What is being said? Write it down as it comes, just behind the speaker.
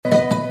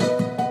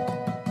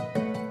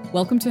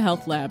Welcome to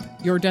Health Lab,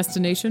 your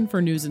destination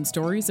for news and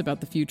stories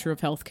about the future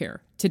of healthcare.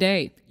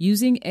 Today,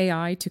 using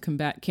AI to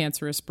combat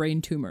cancerous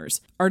brain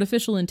tumors.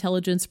 Artificial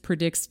intelligence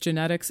predicts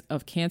genetics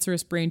of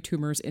cancerous brain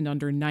tumors in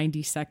under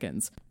 90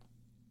 seconds.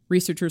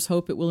 Researchers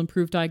hope it will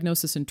improve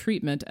diagnosis and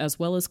treatment as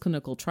well as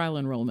clinical trial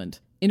enrollment.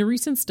 In a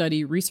recent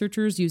study,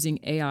 researchers using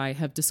AI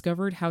have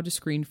discovered how to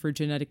screen for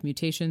genetic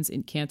mutations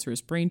in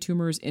cancerous brain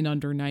tumors in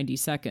under 90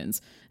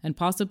 seconds, and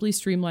possibly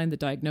streamline the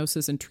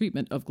diagnosis and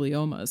treatment of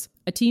gliomas.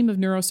 A team of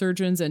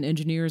neurosurgeons and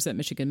engineers at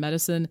Michigan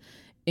Medicine,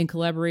 in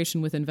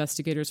collaboration with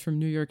investigators from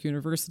New York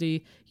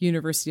University,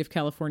 University of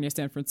California,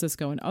 San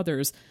Francisco, and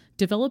others,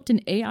 developed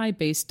an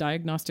AI-based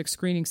diagnostic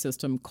screening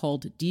system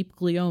called Deep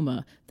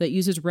Glioma that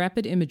uses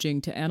rapid imaging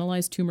to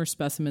analyze tumor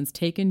specimens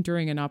taken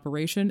during an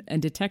operation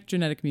and detect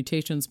genetic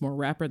mutations more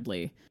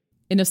rapidly.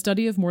 In a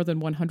study of more than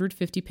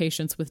 150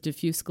 patients with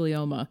diffuse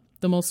glioma,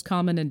 the most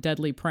common and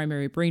deadly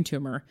primary brain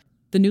tumor,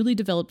 the newly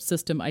developed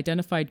system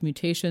identified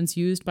mutations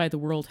used by the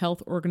World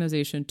Health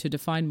Organization to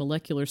define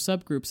molecular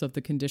subgroups of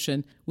the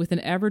condition with an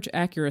average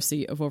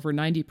accuracy of over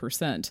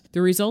 90%.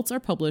 The results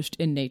are published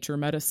in Nature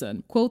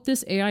Medicine. Quote,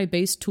 "This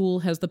AI-based tool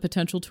has the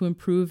potential to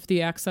improve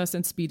the access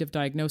and speed of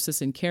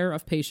diagnosis and care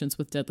of patients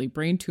with deadly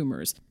brain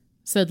tumors,"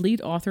 said lead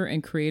author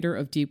and creator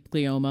of Deep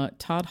Glioma,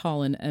 Todd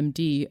Holland,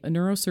 MD, a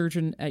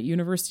neurosurgeon at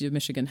University of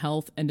Michigan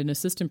Health and an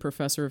assistant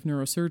professor of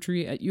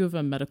neurosurgery at U of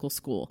M Medical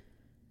School.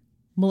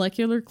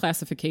 Molecular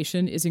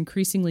classification is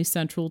increasingly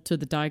central to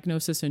the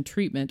diagnosis and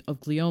treatment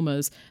of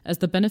gliomas, as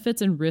the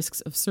benefits and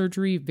risks of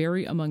surgery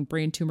vary among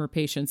brain tumor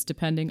patients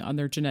depending on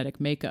their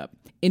genetic makeup.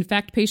 In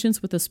fact,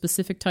 patients with a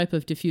specific type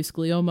of diffuse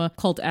glioma,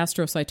 called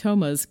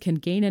astrocytomas, can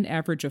gain an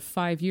average of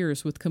 5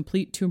 years with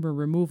complete tumor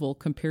removal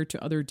compared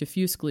to other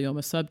diffuse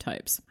glioma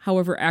subtypes.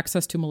 However,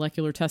 access to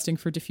molecular testing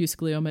for diffuse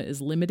glioma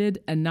is limited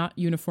and not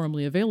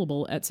uniformly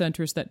available at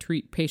centers that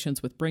treat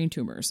patients with brain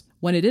tumors.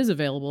 When it is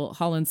available,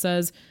 Holland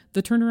says,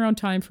 the turnaround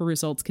time for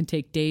results can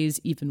take days,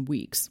 even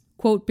weeks.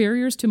 Quote,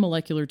 "Barriers to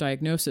molecular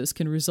diagnosis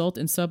can result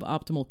in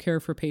suboptimal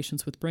care for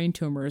patients with brain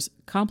tumors,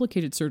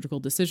 complicated surgical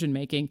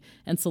decision-making,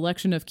 and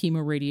selection of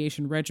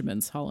chemoradiation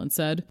regimens," Holland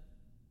said.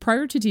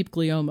 Prior to deep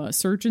glioma,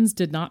 surgeons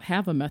did not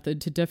have a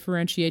method to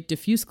differentiate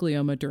diffuse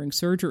glioma during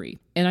surgery,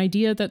 an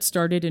idea that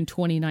started in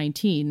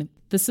 2019.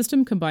 The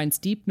system combines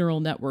deep neural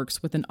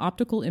networks with an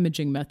optical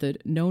imaging method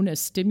known as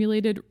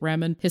stimulated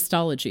Raman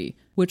histology,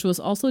 which was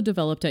also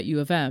developed at U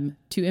of M,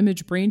 to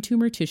image brain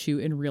tumor tissue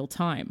in real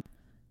time.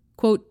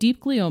 Quote, "Deep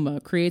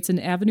glioma creates an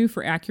avenue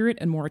for accurate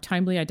and more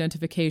timely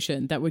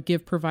identification that would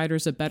give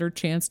providers a better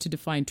chance to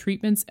define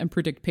treatments and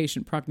predict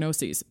patient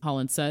prognoses,"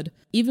 Holland said.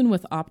 Even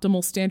with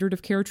optimal standard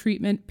of care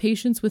treatment,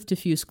 patients with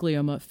diffuse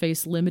glioma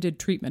face limited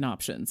treatment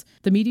options.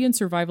 The median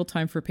survival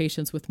time for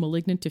patients with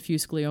malignant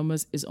diffuse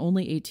gliomas is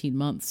only 18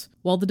 months.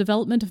 While the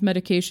development of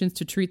medications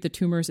to treat the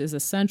tumors is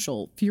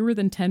essential, fewer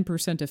than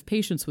 10% of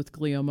patients with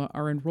glioma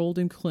are enrolled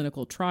in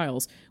clinical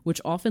trials, which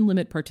often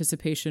limit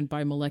participation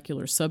by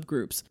molecular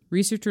subgroups.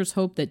 Researchers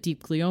hope that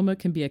deep glioma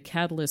can be a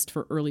catalyst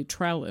for early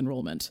trial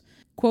enrollment.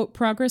 Quote,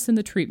 "Progress in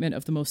the treatment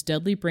of the most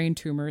deadly brain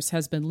tumors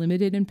has been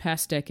limited in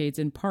past decades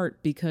in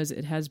part because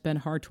it has been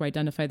hard to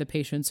identify the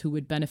patients who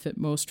would benefit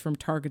most from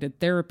targeted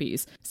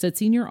therapies," said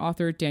senior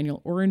author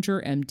Daniel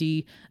Oringer,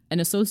 MD,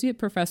 an associate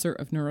professor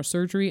of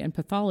neurosurgery and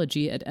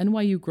pathology at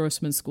NYU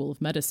Grossman School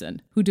of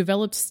Medicine, who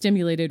developed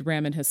stimulated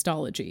Raman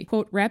histology.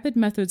 Quote, "Rapid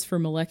methods for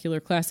molecular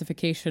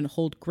classification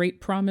hold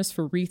great promise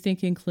for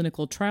rethinking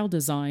clinical trial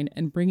design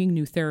and bringing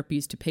new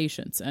therapies to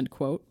patients," end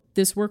quote.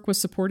 This work was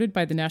supported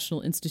by the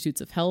National Institutes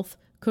of Health,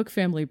 Cook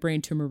Family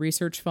Brain Tumor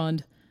Research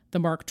Fund, the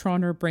Mark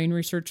Trauner Brain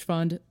Research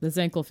Fund, the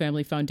Zankel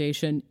Family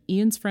Foundation,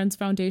 Ian's Friends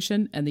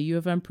Foundation, and the U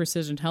of M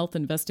Precision Health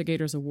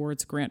Investigators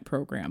Awards Grant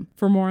Program.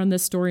 For more on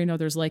this story and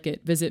others like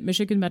it, visit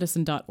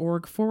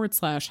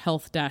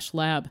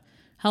michiganmedicine.org/health-lab.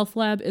 Health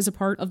Lab is a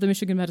part of the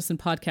Michigan Medicine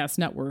Podcast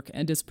Network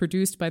and is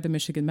produced by the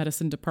Michigan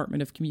Medicine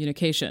Department of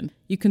Communication.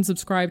 You can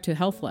subscribe to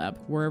Health Lab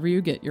wherever you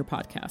get your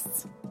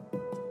podcasts.